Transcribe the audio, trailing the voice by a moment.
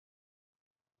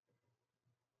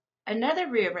Another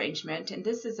rearrangement, and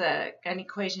this is an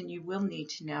equation you will need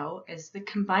to know, is the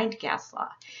combined gas law.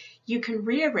 You can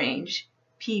rearrange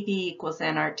PV equals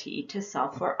nRT to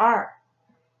solve for R.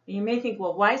 You may think,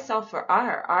 well, why solve for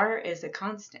R? R is a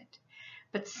constant.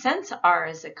 But since R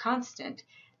is a constant,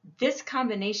 this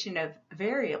combination of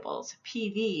variables,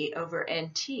 PV over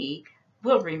NT,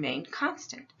 will remain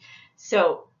constant.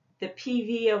 So the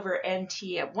PV over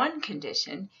NT at one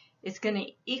condition is going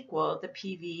to equal the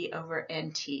PV over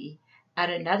NT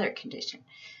at another condition.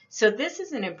 So this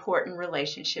is an important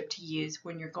relationship to use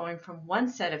when you're going from one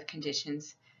set of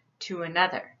conditions to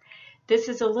another. This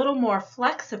is a little more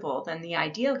flexible than the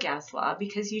ideal gas law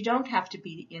because you don't have to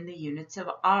be in the units of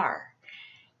R.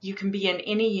 You can be in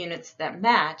any units that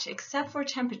match except for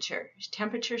temperature.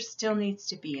 Temperature still needs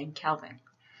to be in Kelvin.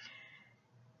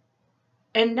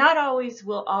 And not always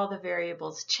will all the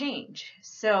variables change.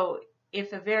 So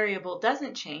if a variable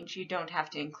doesn't change, you don't have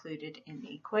to include it in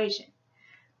the equation.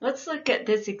 Let's look at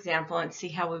this example and see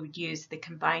how we would use the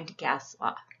combined gas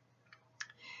law.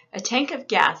 A tank of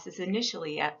gas is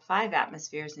initially at 5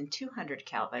 atmospheres and 200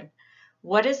 Kelvin.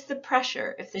 What is the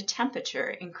pressure if the temperature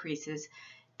increases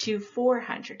to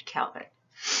 400 Kelvin?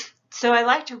 So I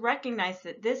like to recognize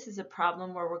that this is a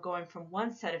problem where we're going from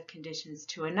one set of conditions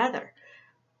to another.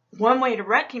 One way to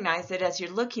recognize it, as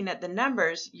you're looking at the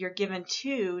numbers, you're given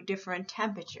two different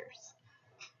temperatures.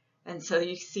 And so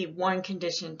you see one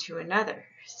condition to another.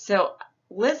 So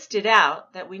listed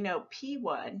out that we know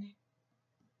P1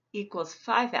 equals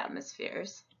 5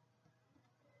 atmospheres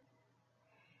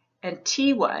and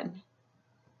T1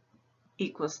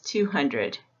 equals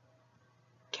 200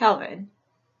 Kelvin.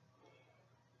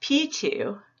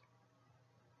 P2,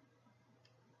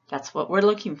 that's what we're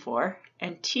looking for,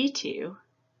 and T2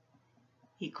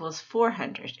 equals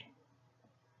 400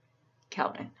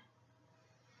 Kelvin.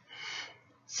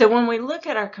 So when we look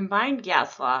at our combined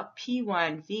gas law,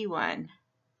 P1 V1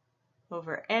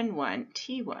 over N1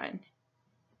 T1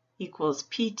 equals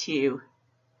P2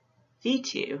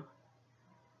 V2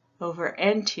 over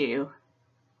N2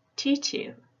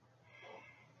 T2.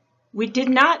 We did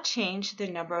not change the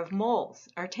number of moles.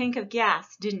 Our tank of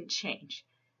gas didn't change.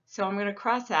 So I'm going to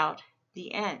cross out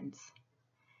the N's.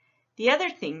 The other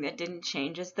thing that didn't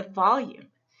change is the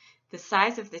volume. The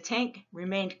size of the tank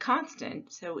remained constant,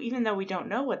 so even though we don't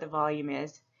know what the volume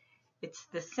is, it's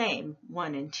the same,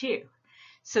 1 and 2.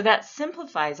 So that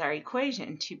simplifies our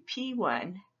equation to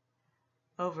P1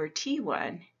 over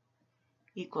T1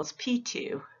 equals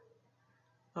P2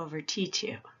 over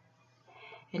T2.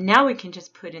 And now we can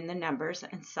just put in the numbers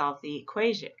and solve the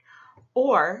equation.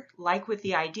 Or, like with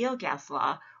the ideal gas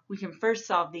law, we can first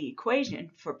solve the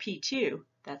equation for P2,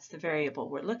 that's the variable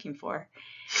we're looking for,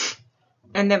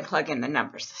 and then plug in the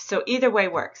numbers. So either way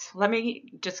works. Let me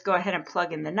just go ahead and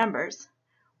plug in the numbers.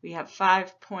 We have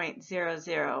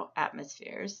 5.00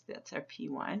 atmospheres, that's our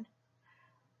P1,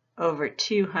 over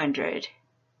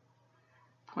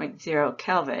 200.0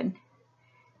 Kelvin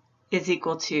is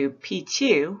equal to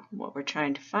P2, what we're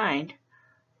trying to find,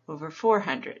 over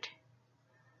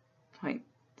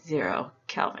 400.0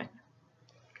 Kelvin.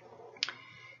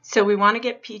 So we want to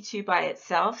get P2 by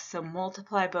itself, so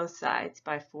multiply both sides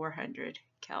by 400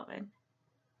 Kelvin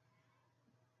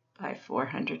by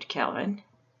 400 Kelvin.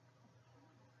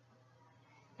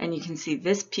 And you can see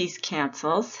this piece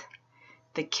cancels,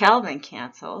 the Kelvin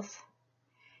cancels,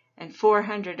 and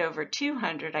 400 over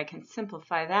 200, I can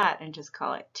simplify that and just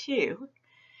call it 2.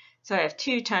 So I have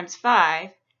 2 times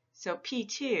 5, so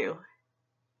P2,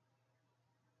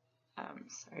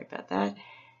 sorry about that,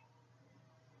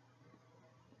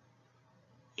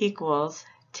 equals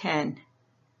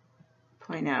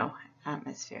 10.0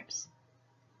 atmospheres.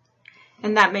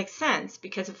 And that makes sense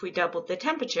because if we doubled the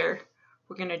temperature,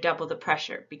 we're going to double the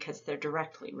pressure because they're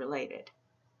directly related.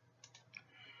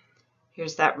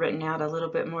 Here's that written out a little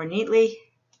bit more neatly.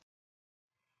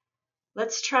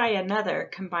 Let's try another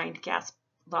combined gas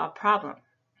law problem.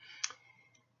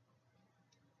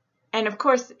 And of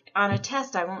course, on a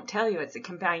test, I won't tell you it's a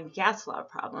combined gas law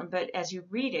problem, but as you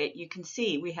read it, you can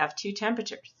see we have two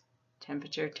temperatures,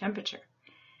 temperature, temperature.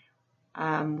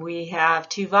 We have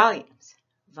two volumes,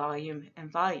 volume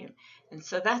and volume. And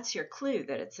so that's your clue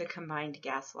that it's a combined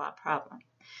gas law problem.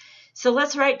 So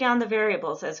let's write down the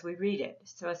variables as we read it.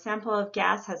 So a sample of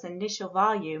gas has initial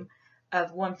volume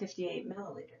of 158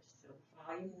 milliliters. So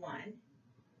volume 1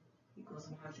 equals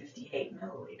 158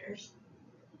 milliliters.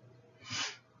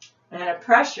 And a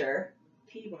pressure,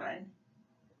 P1,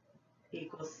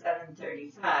 equals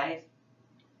 735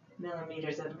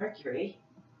 millimeters of mercury.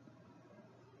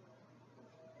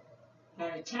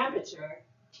 And a temperature,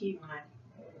 T1,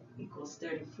 equals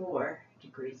 34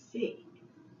 degrees C.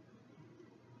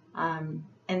 And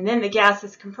then the gas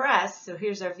is compressed, so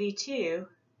here's our V2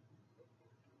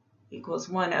 equals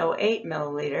 108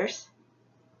 milliliters.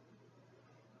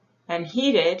 And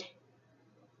heated,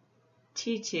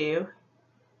 T2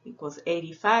 equals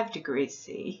 85 degrees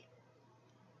C.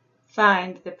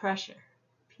 Find the pressure.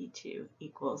 P2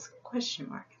 equals question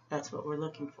mark. That's what we're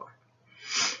looking for.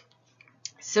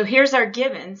 So here's our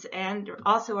givens, and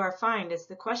also our find is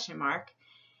the question mark.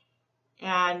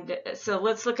 And so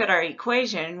let's look at our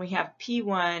equation. We have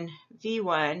P1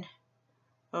 V1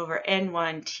 over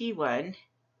N1 T1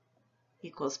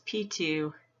 equals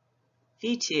P2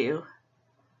 V2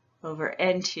 over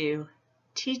N2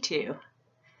 T2.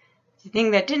 The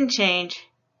thing that didn't change,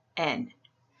 N.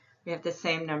 We have the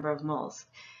same number of moles.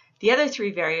 The other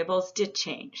three variables did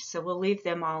change, so we'll leave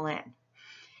them all in.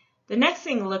 The next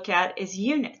thing to look at is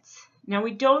units. Now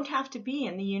we don't have to be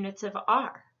in the units of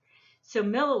R. So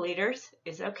milliliters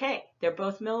is okay. They're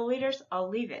both milliliters, I'll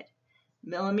leave it.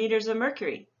 Millimeters of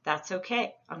mercury, that's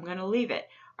okay. I'm going to leave it.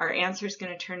 Our answer is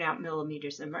going to turn out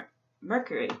millimeters of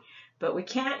mercury, but we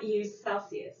can't use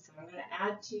Celsius, so I'm going to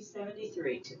add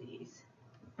 273 to these,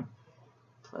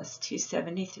 plus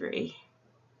 273,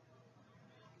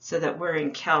 so that we're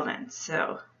in Kelvin.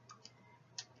 So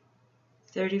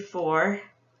 34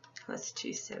 plus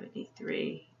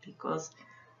 273 equals,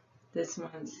 this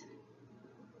one's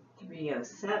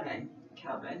 307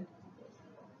 Kelvin,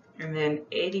 and then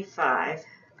 85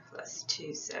 plus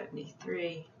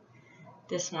 273,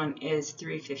 this one is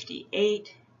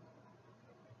 358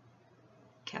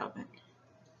 Kelvin.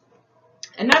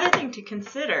 Another thing to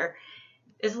consider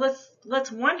is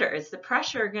let's wonder, is the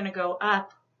pressure going to go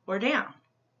up or down?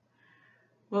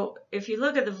 Well, if you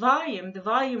look at the volume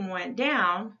went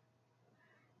down,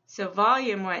 so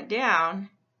volume went down,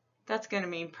 that's going to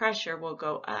mean pressure will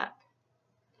go up.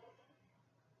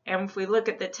 And if we look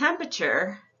at the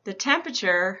temperature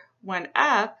went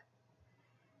up,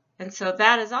 and so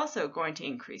that is also going to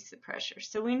increase the pressure.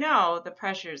 So we know the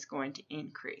pressure is going to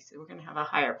increase. We're going to have a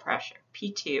higher pressure.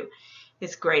 P2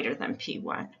 is greater than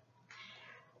P1.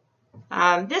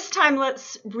 This time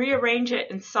let's rearrange it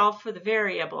and solve for the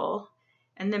variable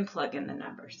and then plug in the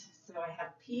numbers. So I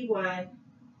have P1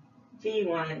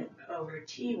 V1 over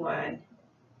T1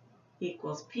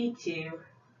 equals P2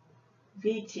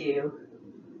 V2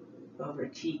 over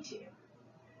T2.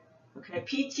 Okay,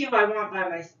 P2 I want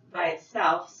by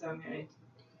itself, so I'm going to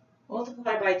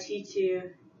multiply by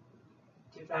T2,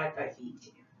 divide by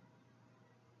V2.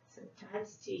 So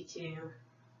times T2,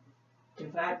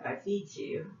 divide by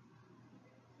V2.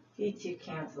 V2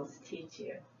 cancels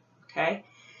T2. Okay,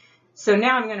 so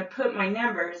now I'm going to put my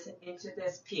numbers into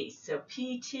this piece. So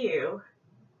P2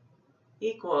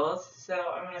 equals, so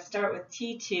I'm going to start with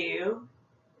T2,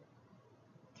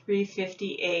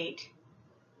 358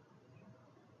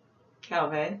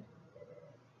 Kelvin,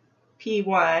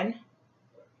 P1,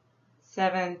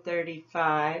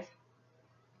 735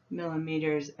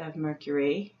 millimeters of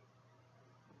mercury,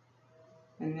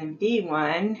 and then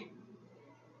V1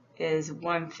 is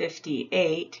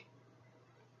 158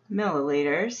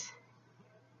 milliliters,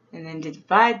 and then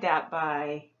divide that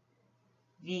by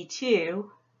V2,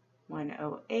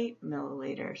 108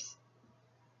 milliliters,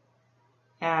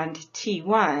 and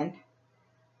T1,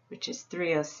 which is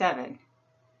 307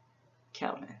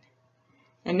 Kelvin.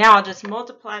 And now I'll just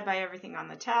multiply by everything on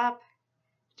the top,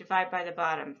 divide by the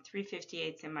bottom.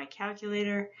 358 is in my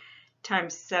calculator,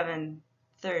 times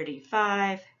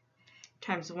 735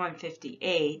 times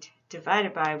 158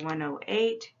 divided by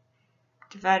 108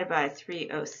 divided by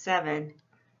 307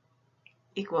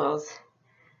 equals,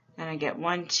 and I get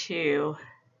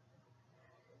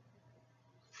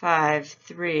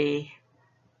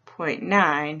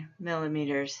 1253.9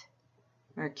 millimeters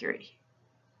mercury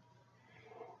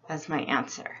as my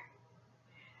answer.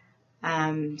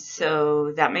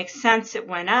 So that makes sense, it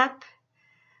went up,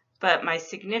 but my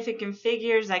significant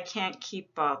figures, I can't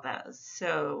keep all those.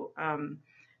 So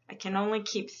I can only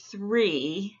keep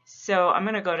 3, so I'm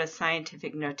going to go to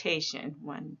scientific notation.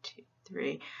 1, 2,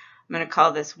 3. I'm going to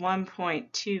call this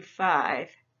 1.25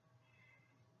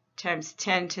 times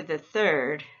 10 to the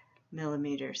third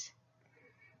millimeters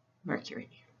mercury.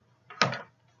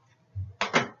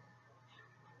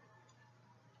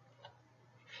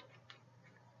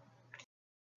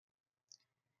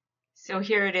 So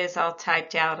here it is all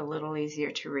typed out, a little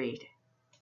easier to read.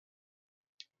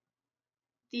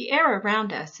 The air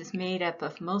around us is made up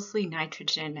of mostly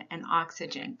nitrogen and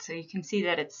oxygen. So you can see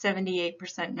that it's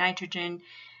 78% nitrogen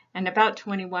and about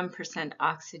 21%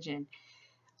 oxygen.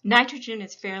 Nitrogen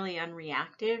is fairly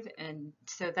unreactive, and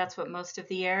so that's what most of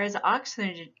the air is.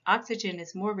 Oxygen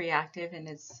is more reactive, and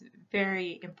it's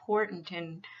very important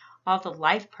in all the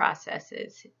life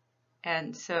processes.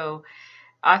 And so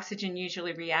oxygen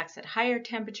usually reacts at higher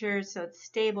temperatures, so it's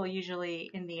stable usually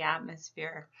in the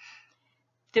atmosphere.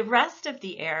 The rest of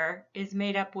the air is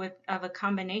made up of a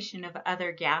combination of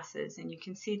other gases, and you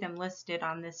can see them listed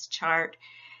on this chart.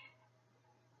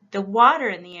 The water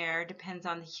in the air depends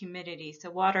on the humidity, so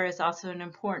water is also an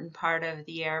important part of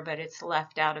the air, but it's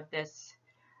left out of this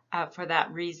for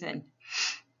that reason.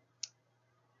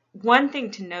 One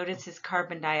thing to notice is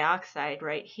carbon dioxide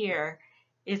right here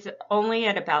is only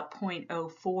at about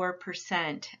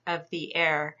 0.04% of the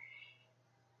air,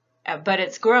 but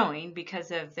it's growing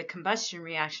because of the combustion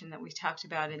reaction that we talked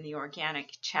about in the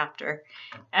organic chapter.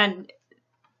 And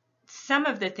some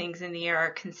of the things in the air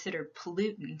are considered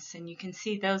pollutants, and you can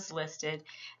see those listed.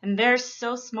 And they're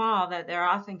so small that they're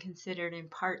often considered in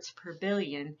parts per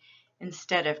billion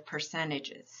instead of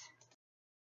percentages.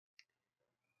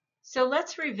 So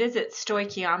let's revisit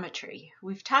stoichiometry.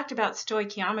 We've talked about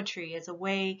stoichiometry as a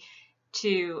way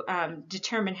to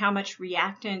determine how much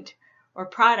reactant or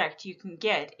product you can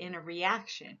get in a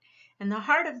reaction. And the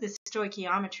heart of the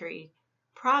stoichiometry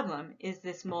problem is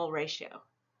this mole ratio,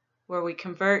 where we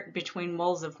convert between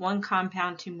moles of one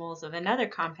compound to moles of another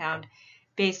compound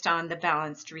based on the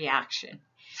balanced reaction.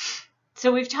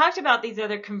 So we've talked about these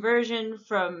other conversions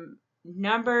from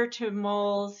number to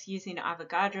moles using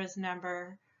Avogadro's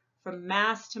number, from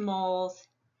mass to moles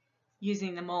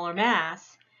using the molar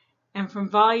mass, and from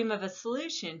volume of a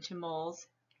solution to moles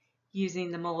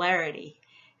using the molarity.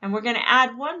 And we're going to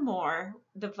add one more,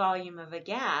 the volume of a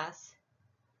gas.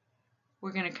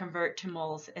 We're going to convert to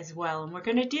moles as well. And we're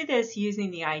going to do this using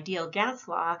the ideal gas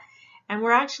law, and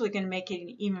we're actually going to make it an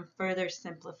even further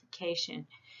simplification.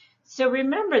 So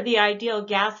remember, the ideal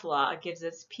gas law gives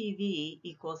us PV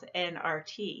equals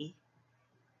nRT,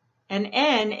 and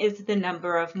N is the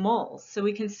number of moles. So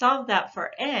we can solve that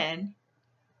for N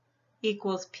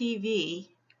equals PV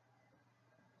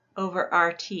over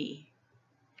RT.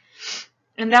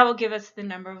 And that will give us the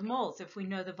number of moles. If we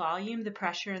know the volume, the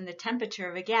pressure, and the temperature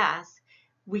of a gas,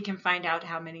 we can find out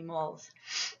how many moles.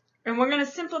 And we're going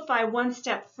to simplify one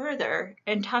step further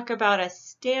and talk about a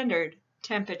standard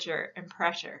temperature and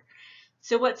pressure.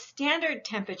 So what standard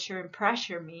temperature and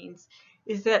pressure means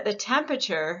is that the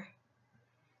temperature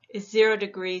is 0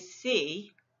 degrees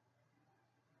C.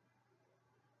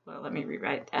 Well, let me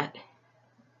rewrite that.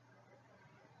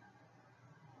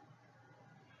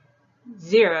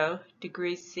 0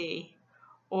 degrees C,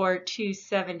 or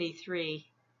 273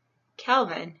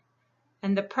 Kelvin,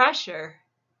 and the pressure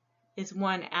is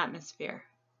 1 atmosphere.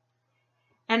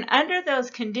 And under those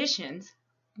conditions,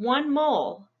 1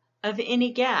 mole of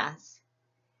any gas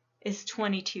is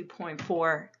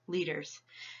 22.4 liters.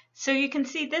 So you can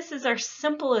see this is our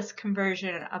simplest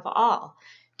conversion of all.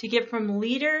 To get from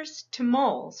liters to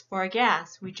moles for a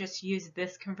gas, we just use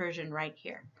this conversion right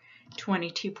here,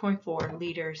 22.4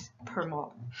 liters per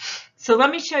mole. So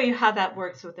let me show you how that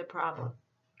works with a problem.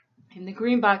 In the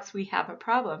green box, we have a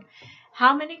problem.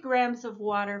 How many grams of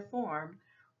water form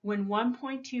when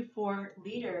 1.24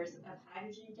 liters of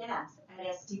hydrogen gas at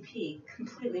SDP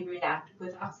completely react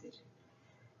with oxygen?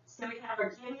 So we have our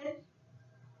given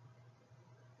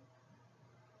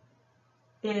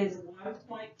is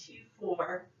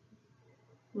 1.24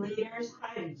 liters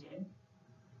hydrogen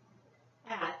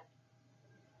at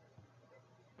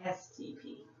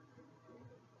SDP.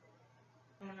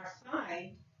 And our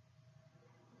find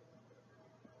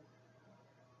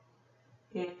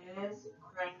is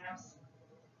grams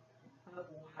of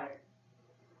water.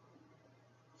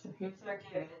 So here's our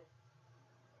given,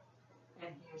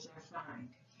 and here's our find.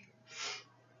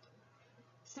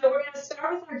 So we're going to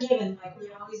start with our given like we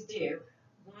always do,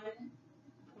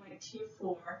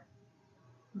 1.24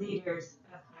 liters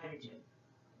of hydrogen.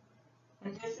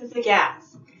 And this is a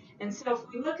gas. And so if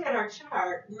we look at our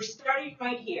chart, we're starting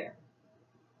right here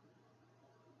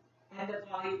at the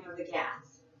volume of the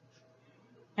gas.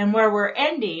 And where we're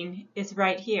ending is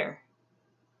right here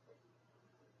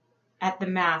at the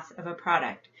mass of a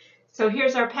product. So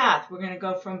here's our path. We're going to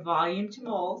go from volume to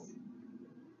moles,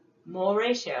 mole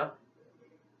ratio,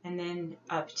 and then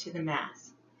up to the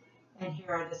mass. And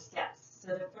here are the steps.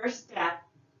 So the first step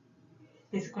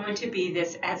is going to be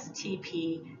this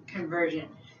STP conversion.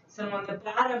 So on the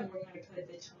bottom, we're going to put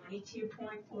the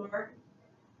 22.4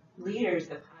 liters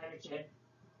of hydrogen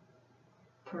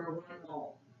per 1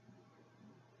 mole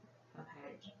of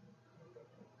hydrogen.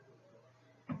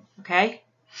 Okay?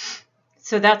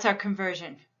 So that's our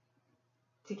conversion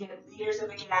to get liters of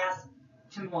a gas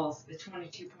to moles, the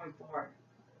 22.4.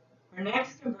 Our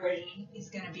next conversion is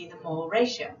going to be the mole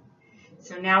ratio.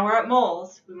 So now we're at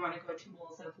moles. We want to go to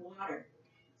moles of water.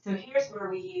 So here's where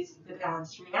we use the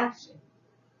balanced reaction.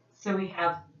 So we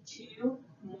have 2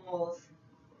 moles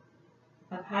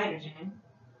of hydrogen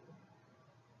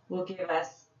will give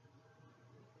us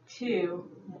 2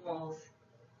 moles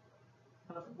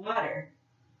of water.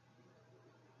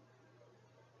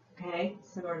 Okay,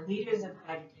 so our liters of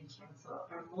hydrogen cancel,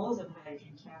 our moles of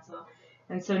hydrogen cancel.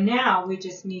 And so now we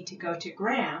just need to go to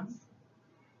grams.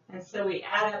 And so we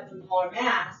add up the molar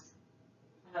mass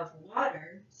of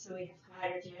water. So we have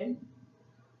hydrogen,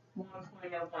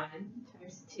 1.01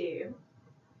 times 2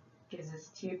 gives us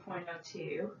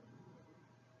 2.02.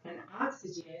 And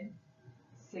oxygen,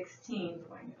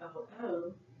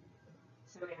 16.00.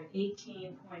 So we have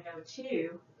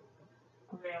 18.02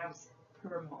 grams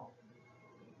per mole.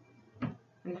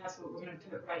 And that's what we're going to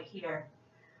put right here.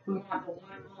 We want the 1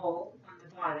 mole on the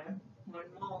bottom, 1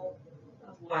 mole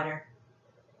of water.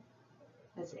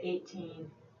 That's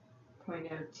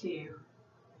 18.02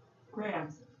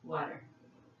 grams of water.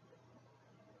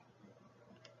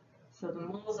 So the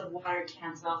moles of water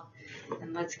cancel,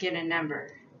 and let's get a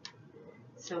number.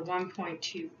 So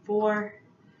 1.24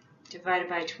 divided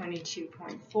by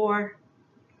 22.4.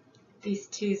 These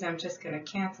 2's I'm just going to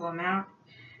cancel them out.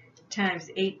 Times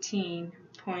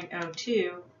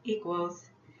 18.02 equals,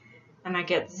 and I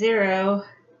get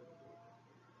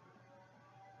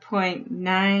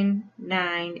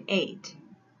 0.998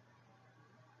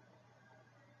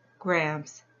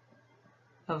 grams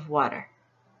of water.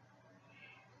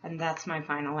 And that's my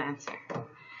final answer.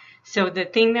 So the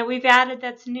thing that we've added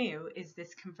that's new is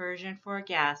this conversion for a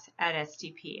gas at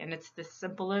STP, and it's the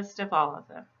simplest of all of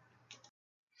them.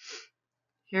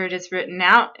 Here it is written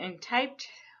out and typed.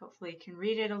 Hopefully you can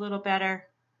read it a little better.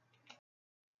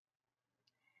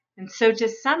 And so to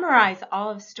summarize all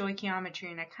of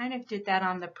stoichiometry, and I kind of did that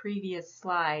on the previous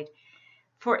slide,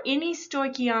 for any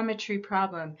stoichiometry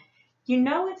problem, you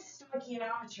know it's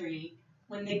stoichiometry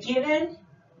when the given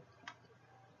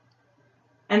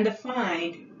and the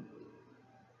find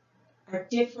are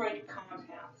different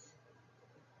compounds.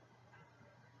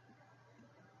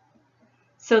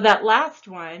 So that last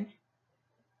one,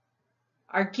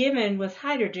 our given was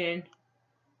hydrogen,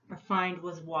 our find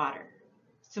was water.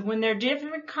 So when they're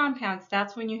different compounds,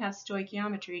 that's when you have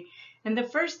stoichiometry. And the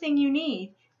first thing you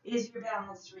need is your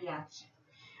balanced reaction.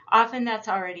 Often that's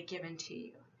already given to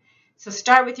you. So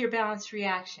start with your balanced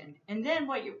reaction. And then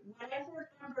whatever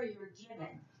number you're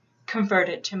given, convert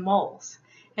it to moles.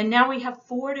 And now we have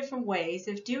 4 different ways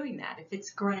of doing that. If it's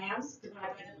grams,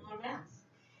 divide by the molar mass.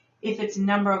 If it's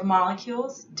number of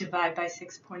molecules, divide by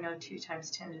 6.02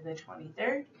 times 10 to the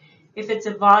 23rd. If it's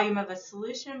a volume of a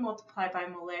solution, multiply by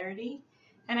molarity.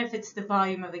 And if it's the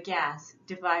volume of a gas,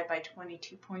 divide by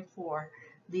 22.4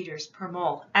 liters per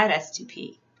mole at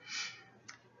STP.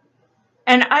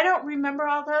 And I don't remember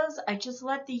all those. I just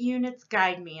let the units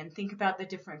guide me and think about the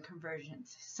different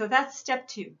conversions. So that's step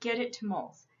 2, get it to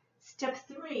moles. Step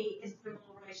 3 is the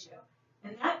mole ratio.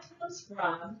 And that comes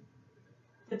from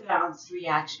the balanced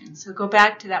reaction. So go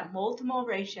back to that mole to mole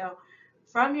ratio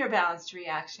from your balanced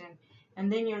reaction.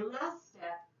 And then your last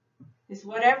step is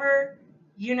whatever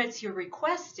units you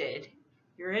requested,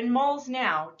 you're in moles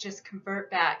now, just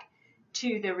convert back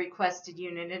to the requested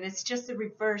unit. And it's just the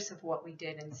reverse of what we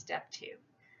did in step 2.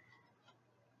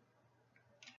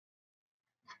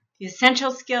 The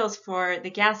essential skills for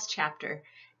the gas chapter: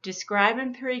 describe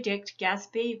and predict gas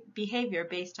behavior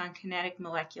based on kinetic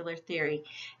molecular theory.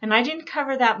 And I didn't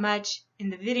cover that much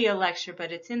in the video lecture,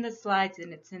 but it's in the slides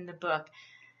and it's in the book.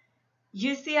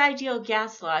 Use the ideal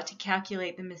gas law to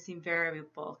calculate the missing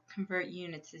variable. Convert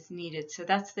units as needed. So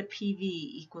that's the PV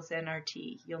equals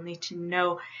nRT. You'll need to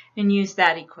know and use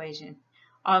that equation.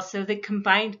 Also the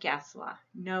combined gas law.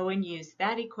 Know and use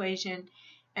that equation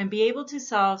and be able to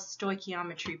solve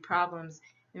stoichiometry problems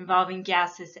involving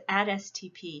gases at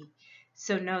STP.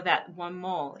 So know that 1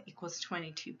 mole equals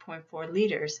 22.4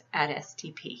 liters at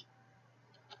STP.